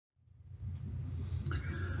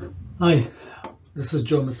Hi, this is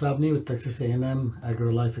Joe Masabni with Texas A&M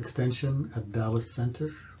AgriLife Extension at Dallas Center.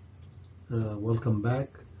 Welcome back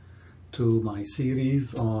to my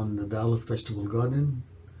series on the Dallas Vegetable Garden.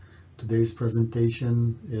 Today's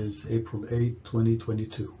presentation is April 8,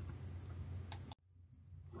 2022.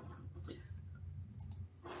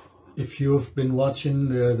 If you've been watching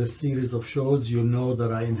the series of shows, you'll know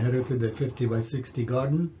that I inherited a 50 by 60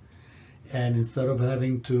 garden. And instead of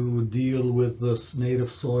having to deal with the native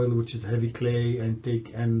soil, which is heavy clay, and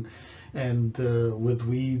with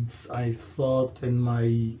weeds, I thought in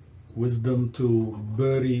my wisdom to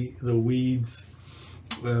bury the weeds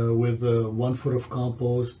with 1 foot of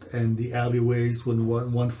compost and the alleyways with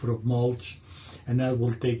 1 foot of mulch, and that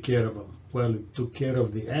will take care of them. Well, it took care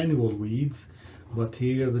of the annual weeds, but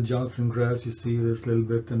here the Johnson grass, you see this little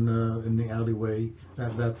bit in the alleyway,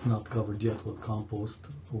 that's not covered yet with compost,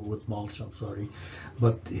 or with mulch, I'm sorry.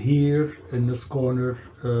 But here in this corner,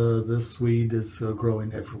 this weed is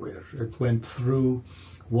growing everywhere. It went through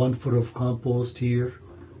 1 foot of compost here,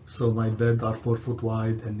 so my beds are 4 foot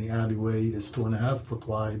wide and the alleyway is 2.5 foot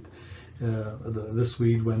wide. This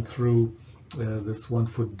weed went through this 1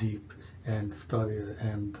 foot deep and started,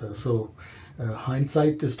 and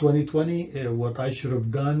hindsight is 2020. What I should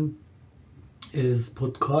have done is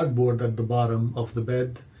put cardboard at the bottom of the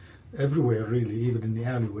bed everywhere, really, even in the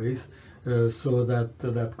alleyways, so that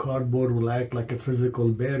that cardboard will act like a physical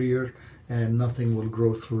barrier and nothing will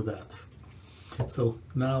grow through that. So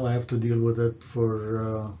now I have to deal with it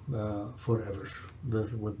for forever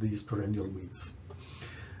with these perennial weeds.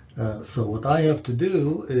 So what I have to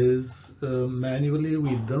do is manually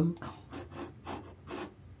weed them.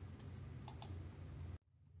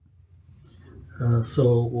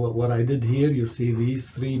 So what I did here, you see these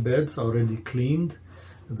 3 beds already cleaned.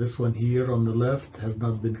 This one here on the left has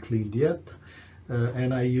not been cleaned yet.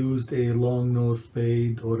 And I used a long nose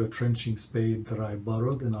spade or a trenching spade that I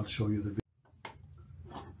borrowed, and I'll show you the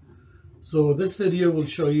video. So this video will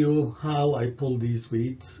show you how I pull these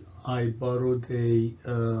weeds. I borrowed a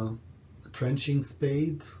trenching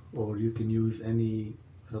spade, or you can use any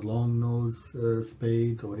long nose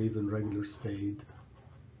spade or even regular spade.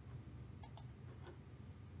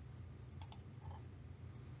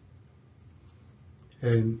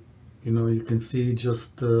 And you can see,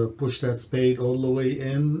 just push that spade all the way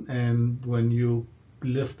in, and when you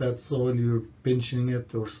lift that soil, you're pinching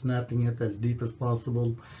it or snapping it as deep as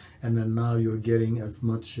possible, and then now you're getting as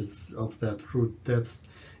much of that root depth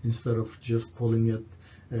instead of just pulling it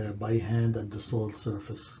by hand at the soil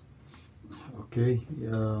surface. Okay.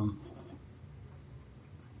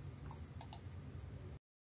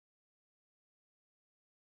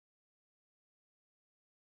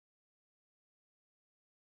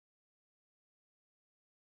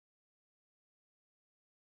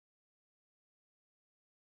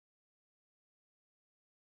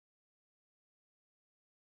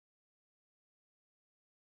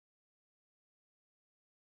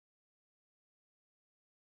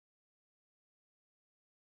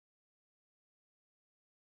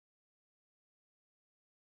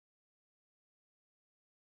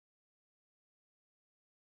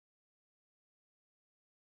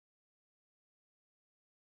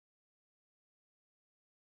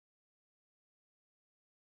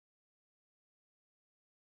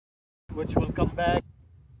 Which will come back.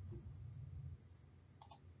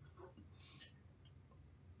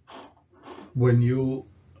 When you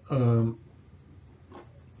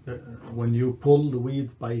pull the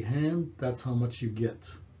weeds by hand, that's how much you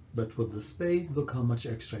get. But with the spade, look how much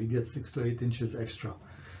extra you get. 6 to 8 inches extra.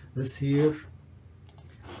 This here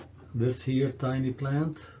tiny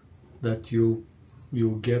plant that you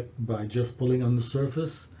get by just pulling on the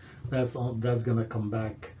surface, that's gonna come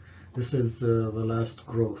back. This is the last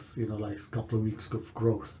growth, like a couple of weeks of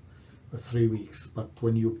growth, or 3 weeks. But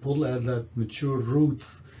when you pull at that mature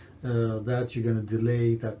roots, that you're going to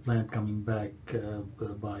delay that plant coming back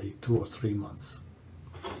by 2 or 3 months.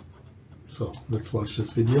 So let's watch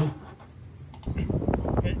this video.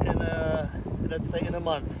 Let's say in a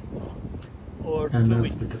month or 2 weeks. And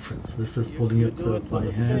that's the difference. This is pulling it by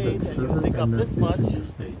hand at the surface, and that's using the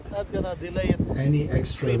spade. That's going to delay it. Any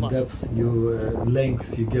extra depth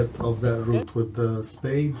length you get of that root with the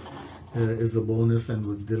spade is a bonus and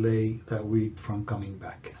would delay that weed from coming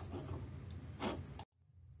back.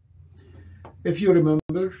 If you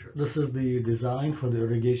remember, this is the design for the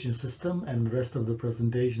irrigation system, and the rest of the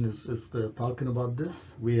presentation is talking about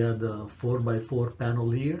this. We had a 4x4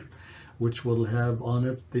 panel here, which will have on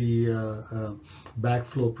it the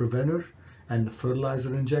backflow preventer and the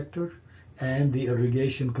fertilizer injector and the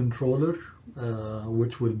irrigation controller,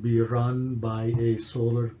 which will be run by a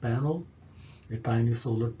solar panel. a tiny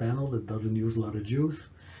solar panel. It doesn't use a lot of juice.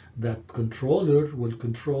 That controller will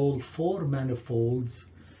control 4 manifolds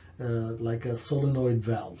like a solenoid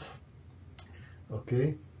valve,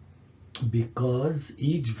 okay? Because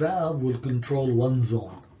each valve will control one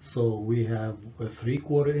zone. So we have a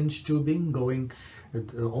 3/4 inch tubing going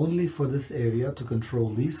only for this area to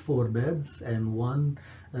control these 4 beds, and one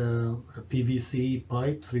PVC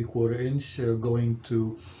pipe 3/4 inch going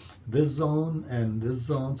to this zone and this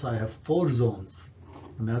zone. So I have 4 zones,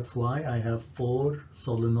 and that's why I have 4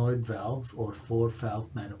 solenoid valves or 4 valve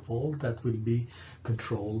manifold that will be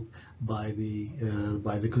controlled by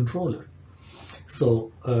the controller.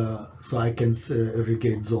 So I can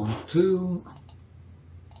irrigate zone 2.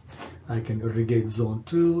 I can irrigate zone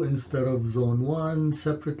 2 instead of zone 1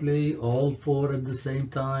 separately, all 4 at the same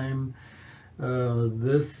time.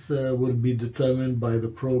 This will be determined by the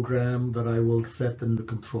program that I will set in the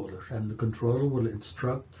controller, and the controller will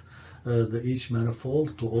instruct each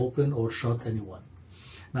manifold to open or shut any one.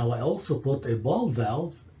 Now I also put a ball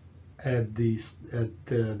valve at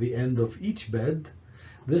the end of each bed.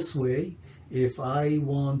 This way, if I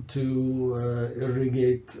want to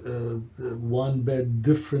irrigate one bed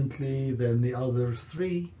differently than the other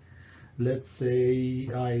 3, let's say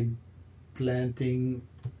I'm planting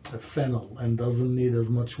a fennel and doesn't need as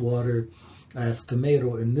much water as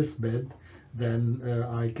tomato in this bed, then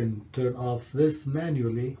I can turn off this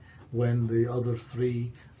manually when the other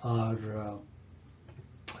 3 are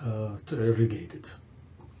irrigated.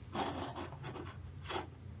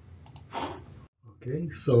 Okay,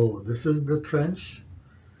 so this is the trench.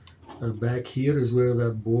 Back here is where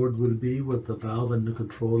that board will be with the valve and the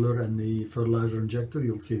controller and the fertilizer injector.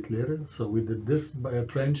 You'll see it later. So we did this by a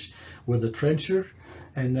trench with a trencher,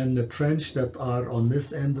 and then the trench that are on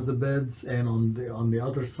this end of the beds, and on the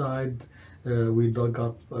other side we dug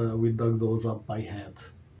those up by hand.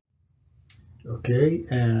 Okay,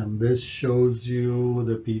 and this shows you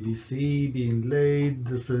the PVC being laid.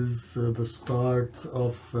 This is the start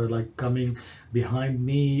of like coming behind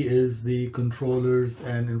me is the controllers,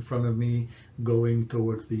 and in front of me going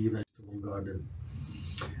towards the vegetable garden.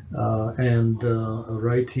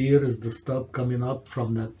 Right here is the stub coming up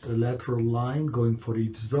from that lateral line going for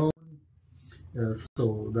each zone.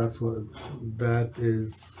 So that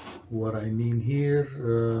is what I mean here.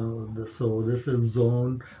 So this is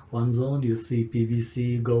one zone. You see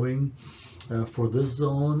PVC going for this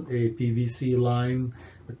zone, a PVC line,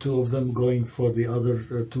 2 of them going for the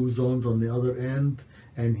other 2 zones on the other end,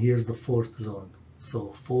 and here's the 4th zone.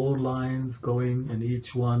 So 4 lines going, and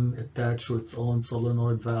each one attached to its own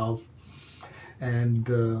solenoid valve. And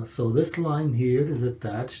so this line here is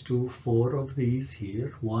attached to 4 of these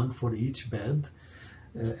here, 1 for each bed.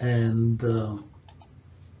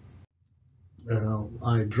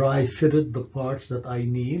 I dry fitted the parts that I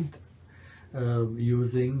need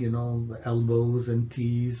using, the elbows and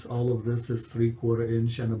T's. All of this is 3/4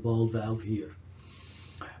 inch and a ball valve here.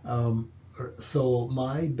 So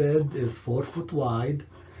my bed is 4 foot wide.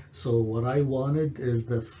 So what I wanted is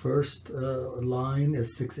this first line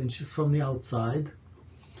is 6 inches from the outside.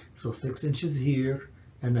 So 6 inches here,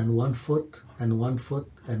 and then 1 foot and 1 foot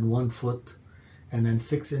and 1 foot, and then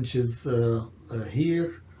 6 inches here.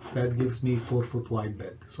 That gives me 4 foot wide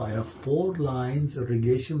bed. So I have 4 lines,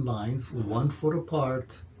 irrigation lines, 1 foot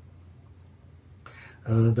apart.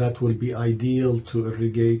 That will be ideal to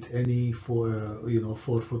irrigate any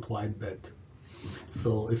 4 foot wide bed.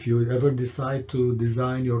 So if you ever decide to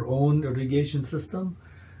design your own irrigation system,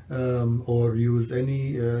 or use any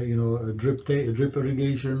drip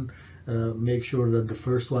irrigation, make sure that the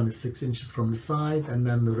first one is 6 inches from the side, and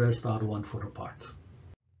then the rest are 1 foot apart.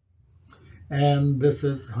 And this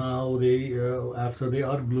is how they, after they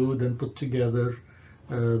are glued and put together,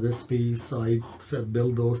 this piece, I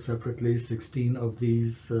build those separately, 16 of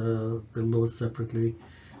these, build those separately.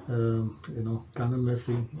 Kind of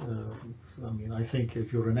messy. I mean, I think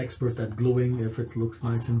if you're an expert at gluing, if it looks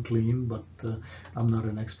nice and clean, but I'm not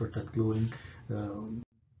an expert at gluing.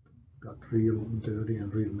 Got real dirty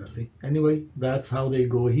and real messy. Anyway, that's how they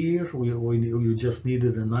go here. We just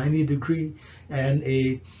needed a 90-degree and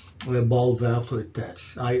a ball valve to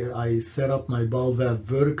attach. I set up my ball valve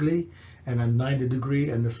vertically and a 90-degree,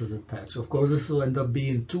 and this is attached. Of course, this will end up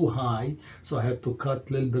being too high, so I had to cut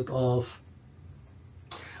a little bit off.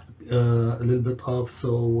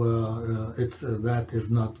 So that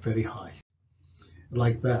is not very high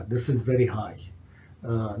like that. This is very high.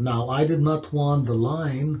 Now I did not want the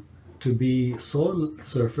line to be soil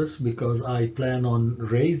surface because I plan on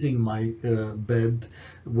raising my bed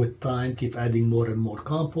with time, keep adding more and more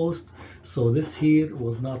compost. So this here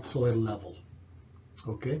was not soil level.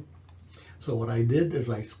 Okay, So what I did is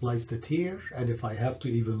I spliced it here, and if I have to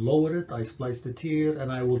even lower it, I spliced it here,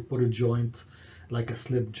 and I will put a joint, like a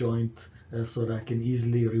slip joint, so that I can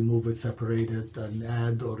easily remove it, separate it, and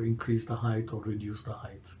add or increase the height or reduce the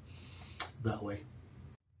height that way.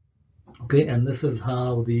 Okay, and this is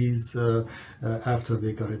how these, after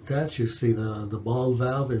they got attached, you see the ball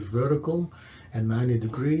valve is vertical and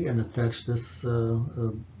 90-degree, and attach this,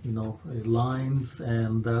 lines,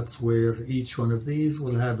 and that's where each one of these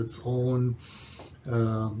will have its own,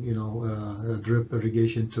 drip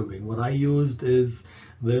irrigation tubing. What I used is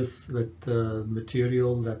this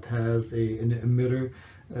material that has an emitter,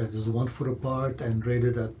 is 1 foot apart and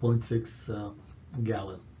rated at 0.6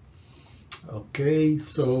 gallon. Okay,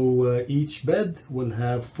 so each bed will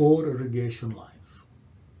have 4 irrigation lines,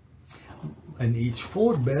 and each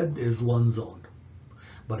 4 bed is 1 zone.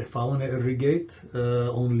 But if I want to irrigate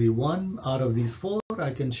only 1 out of these 4,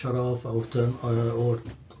 I can shut off or turn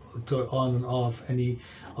on and off any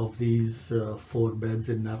of these 4 beds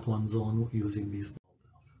in that 1 zone using these.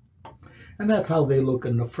 And that's how they look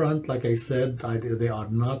in the front. Like I said, they are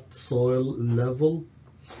not soil level,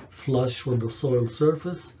 flush with the soil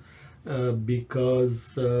surface.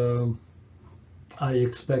 Because I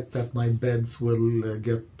expect that my beds will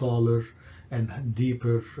get taller and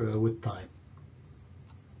deeper with time.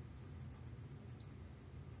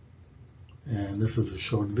 And this is a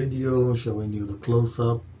short video showing you the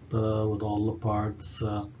close-up with all the parts.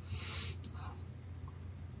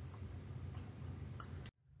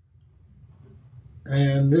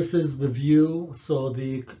 And this is the view. So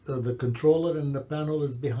the controller and the panel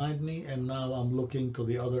is behind me, and now I'm looking to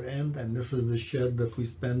the other end, and this is the shed that we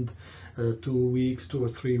spent 2 or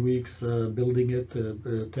 3 weeks building it,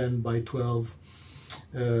 10 by 12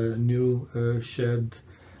 new shed.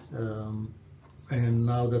 And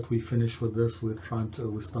now that we finished with this, we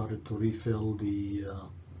started to refill the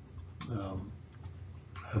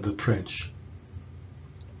trench.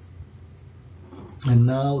 And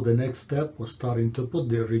now the next step was starting to put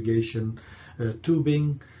the irrigation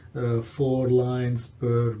tubing, 4 lines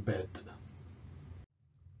per bed.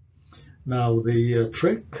 Now the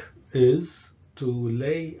trick is to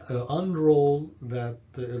unroll that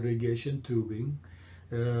irrigation tubing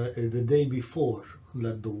the day before.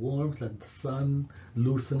 Let the warmth, let the sun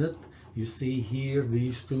loosen it. You see here,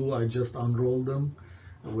 these 2, I just unrolled them.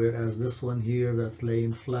 Whereas this one here that's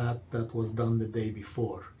laying flat, that was done the day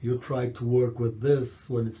before. You try to work with this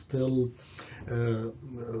when it's still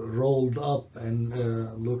rolled up and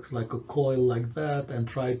looks like a coil like that, and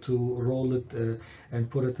try to roll it and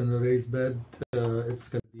put it in a raised bed. It's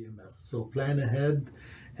going to be a mess. So plan ahead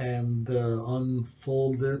and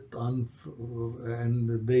unfold it and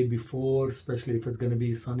the day before, especially if it's going to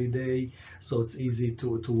be a sunny day, so it's easy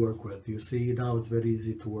to work with. You see now it's very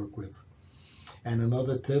easy to work with. And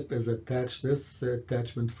another tip is attach this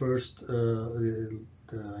attachment first,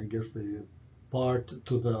 I guess the part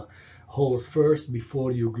to the hose first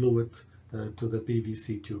before you glue it to the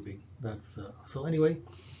PVC tubing. That's so anyway,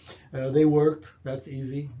 they worked. That's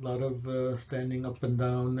easy. A lot of standing up and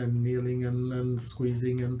down and kneeling and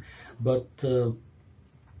squeezing, but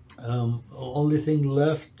only thing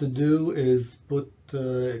left to do is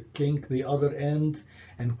kink the other end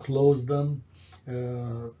and close them. I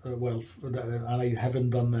haven't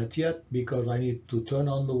done that yet because I need to turn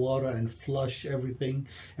on the water and flush everything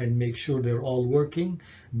and make sure they're all working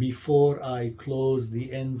before I close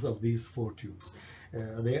the ends of these 4 tubes.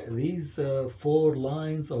 These 4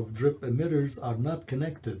 lines of drip emitters are not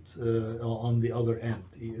connected on the other end.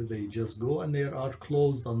 They just go and they are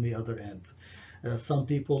closed on the other end. Some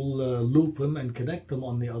people loop them and connect them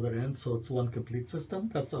on the other end, so it's one complete system.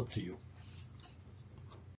 That's up to you.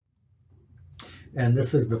 And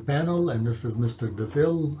this is the panel, and this is Mr.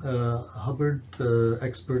 DeVille, Hubbard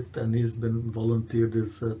expert, and he's been volunteered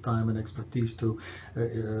his time and expertise to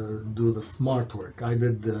do the smart work. I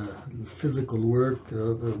did the physical work,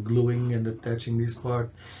 gluing and attaching these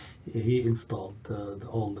parts. He installed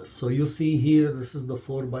all this. So you see here, this is the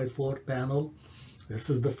 4x4 panel. This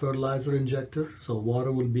is the fertilizer injector. So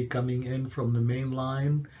water will be coming in from the main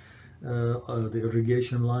line, the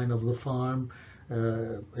irrigation line of the farm.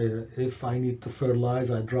 If I need to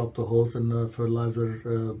fertilize, I drop the hose in the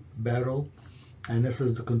fertilizer barrel, and this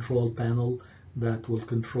is the control panel that will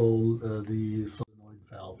control the solenoid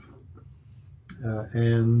valve.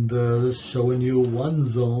 This is showing you 1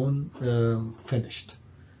 zone finished,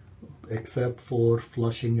 except for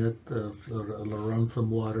flushing it, run some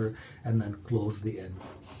water, and then close the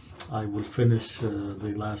ends. I will finish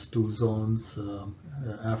the last 2 zones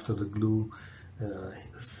after the glue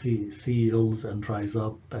seals and dries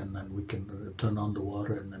up, and then we can turn on the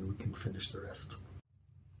water and then we can finish the rest.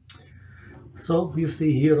 So you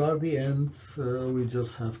see here are the ends. We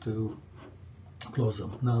just have to close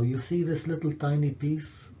them. Now you see this little tiny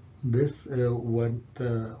piece. This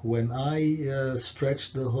when I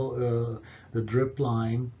stretched the drip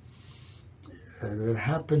line, there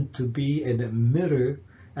happened to be an emitter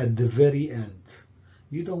at the very end.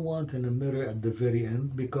 You don't want an emitter at the very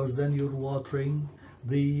end because then you're watering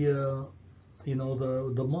the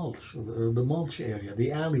the mulch area,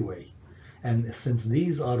 the alleyway. And since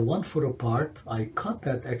these are 1 foot apart, I cut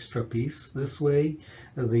that extra piece. This way,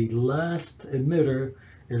 the last emitter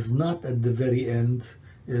is not at the very end,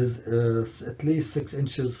 is at least 6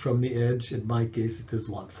 inches from the edge. In my case, it is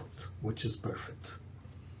 1 foot, which is perfect.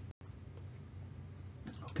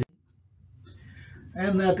 Okay.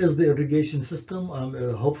 And that is the irrigation system.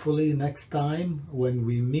 Hopefully next time when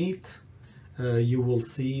we meet, you will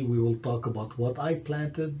see, we will talk about what I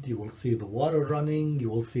planted, you will see the water running, you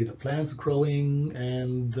will see the plants growing,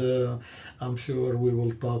 and I'm sure we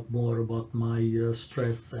will talk more about my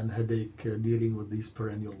stress and headache dealing with these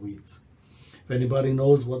perennial weeds. If anybody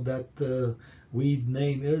knows what that weed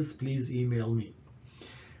name is, please email me.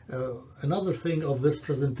 Another thing of this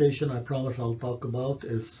presentation I promise I'll talk about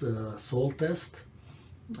is soil test.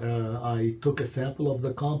 I took a sample of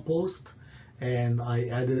the compost and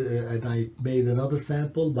I made another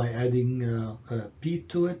sample by adding peat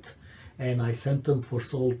to it, and I sent them for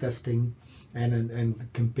soil testing and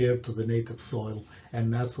compared to the native soil,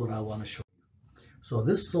 and that's what I want to show you. So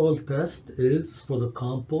this soil test is for the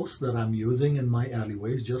compost that I'm using in my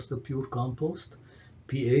alleyways, just the pure compost.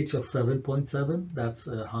 pH of 7.7, that's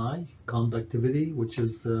high. Conductivity, which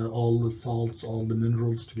is all the salts, all the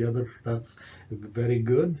minerals together, that's very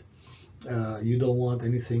good. You don't want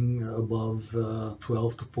anything above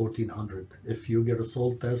 12 to 1400. If you get a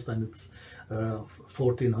soil test and it's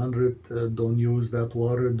 1400, don't use that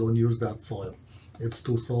water, don't use that soil. It's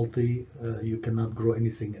too salty, you cannot grow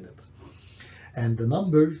anything in it. And the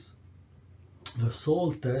numbers, the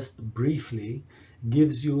soil test briefly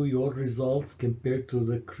gives you your results compared to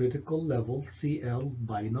the critical level, CL,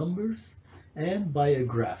 by numbers and by a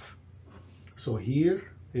graph. So here,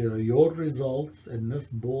 your results in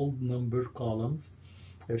this bold number columns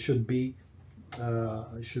should be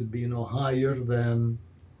higher than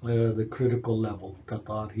the critical level that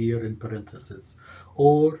are here in parentheses,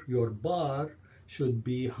 or your bar should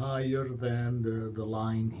be higher than the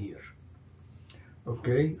line here.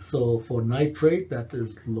 Okay, so for nitrate, that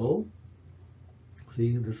is low.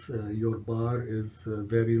 See this, your bar is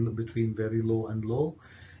between very low and low.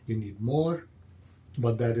 You need more,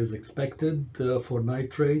 but that is expected for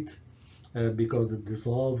nitrate because it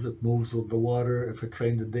dissolves, it moves with the water. If it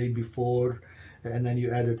rained the day before and then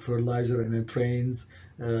you added fertilizer and it rains,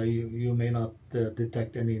 you may not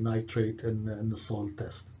detect any nitrate in the soil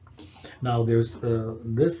test. Now there's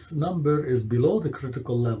this number is below the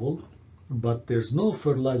critical level, but there's no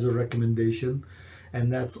fertilizer recommendation,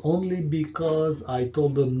 and that's only because I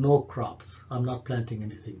told them no crops. I'm not planting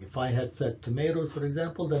anything. If I had said tomatoes, for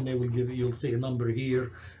example, then they will give you, you'll see a number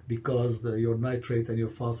here because your nitrate and your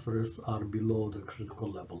phosphorus are below the critical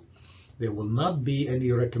level. There will not be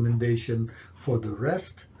any recommendation for the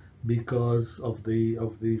rest because of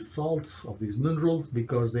the salts, of these minerals,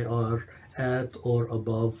 because they are at or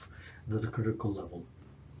above the critical level.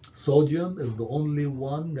 Sodium is the only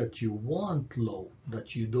one that you want low,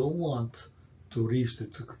 that you don't want to reach the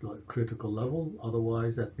critical level.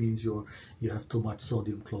 Otherwise, that means you have too much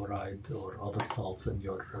sodium chloride or other salts in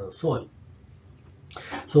your soil.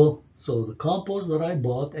 So the compost that I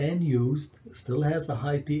bought and used still has a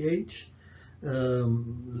high pH,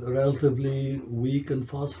 relatively weak in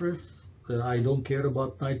phosphorus. I don't care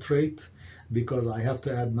about nitrate because I have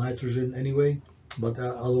to add nitrogen anyway, but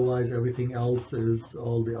otherwise everything else is,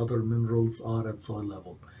 all the other minerals are at soil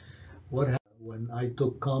level. What happened when I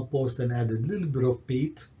took compost and added a little bit of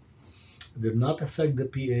peat, did not affect the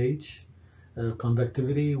pH.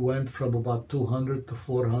 Conductivity went from about 200 to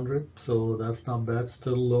 400, so that's not bad,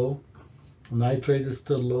 still low. Nitrate is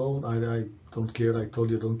still low. I don't care. I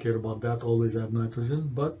told you don't care about that. Always add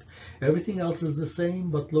nitrogen, but everything else is the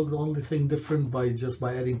same. But look, the only thing different by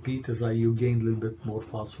adding peat is that you gain a little bit more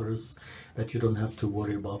phosphorus that you don't have to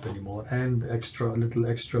worry about anymore, and a little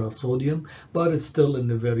extra sodium, but it's still in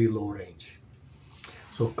the very low range.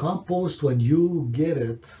 So compost, when you get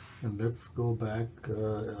it, and let's go back.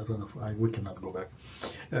 I don't know if we cannot go back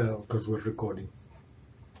because we're recording.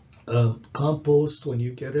 Compost, when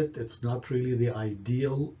you get it, it's not really the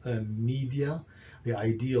ideal media, the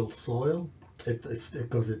ideal soil. It's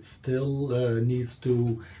because it still needs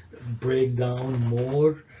to break down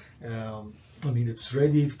more. I mean, it's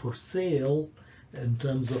ready for sale, in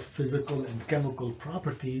terms of physical and chemical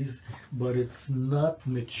properties, but it's not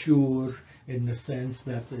mature in the sense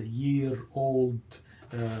that a year-old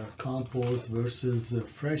compost versus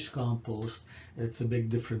fresh compost, it's a big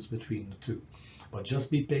difference between the two. But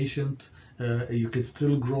just be patient. You can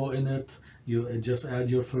still grow in it. You just add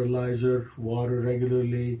your fertilizer, water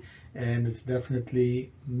regularly, and it's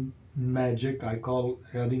definitely magic. I call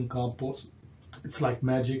adding compost, it's like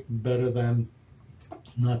magic, better than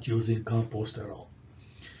not using compost at all.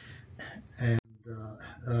 And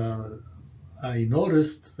I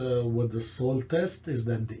noticed with the soil test is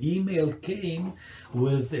that the email came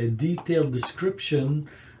with a detailed description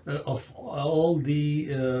of all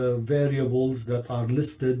the variables that are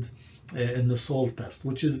listed in the soil test,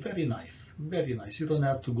 which is very nice, very nice. You don't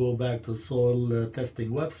have to go back to the soil testing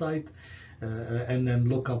website and then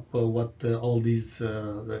look up what all these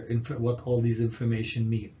information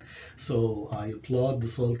mean. So I applaud the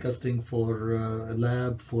soil testing for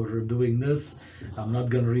lab for doing this. I'm not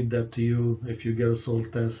going to read that to you. If you get a soil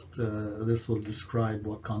test, this will describe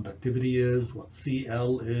what conductivity is, what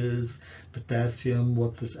Cl is, potassium,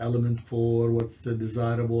 what's this element for, what's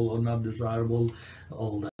desirable or not desirable,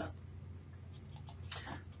 all that.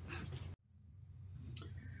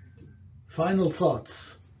 Final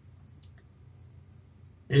thoughts.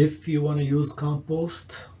 If you want to use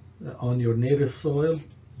compost on your native soil,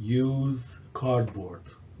 use cardboard,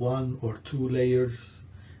 1 or 2 layers.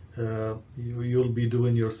 You'll be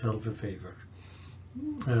doing yourself a favor.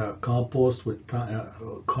 Compost with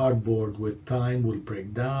cardboard with time will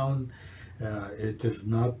break down. It is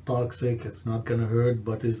not toxic, it's not going to hurt,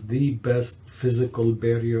 but is the best physical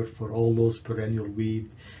barrier for all those perennial weeds,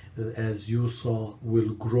 as you saw,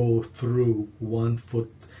 will grow through 1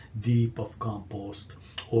 foot deep of compost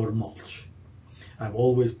or mulch. I've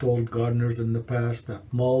always told gardeners in the past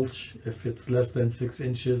that mulch, if it's less than 6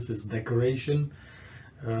 inches, is decoration.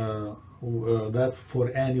 That's for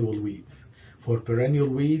annual weeds. For perennial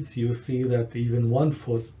weeds, you see that even 1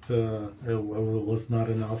 foot was not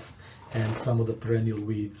enough, and some of the perennial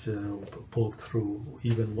weeds poked through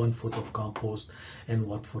even 1 foot of compost and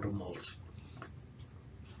what for a mulch.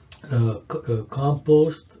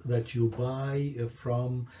 Compost that you buy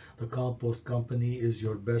from the compost company is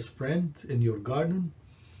your best friend in your garden,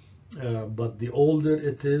 but the older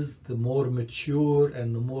it is, the more mature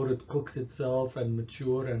and the more it cooks itself and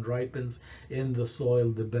mature and ripens in the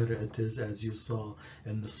soil, the better it is, as you saw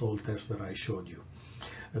in the soil test that I showed you.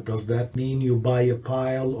 Does that mean you buy a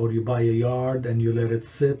pile or you buy a yard and you let it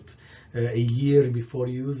sit a year before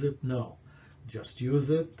you use it? No. Just use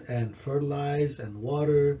it and fertilize and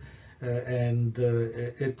water, and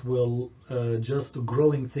it will just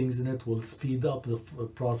growing things in it will speed up the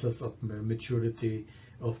process of maturing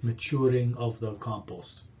of the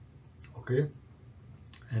compost. Okay.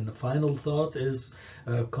 And the final thought is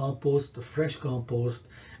fresh compost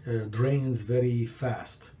drains very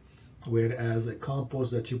fast. Whereas a compost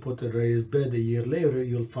that you put in a raised bed a year later,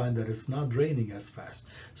 you'll find that it's not draining as fast.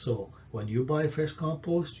 So when you buy fresh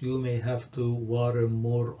compost, you may have to water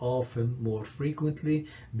more often, more frequently,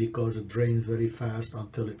 because it drains very fast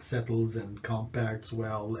until it settles and compacts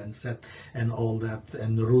well and all that,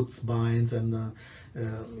 and the roots binds and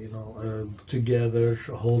together,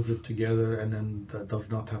 holds it together, and then does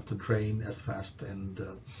not have to drain as fast. And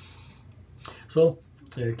so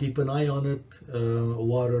keep an eye on it,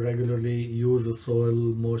 water regularly, use a soil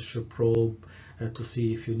moisture probe to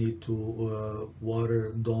see if you need to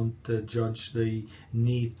water. Don't judge the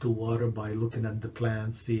need to water by looking at the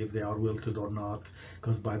plants, see if they are wilted or not,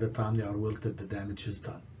 because by the time they are wilted, the damage is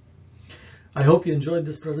done. I hope you enjoyed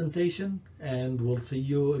this presentation, and we'll see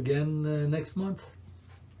you again next month.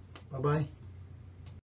 Bye-bye.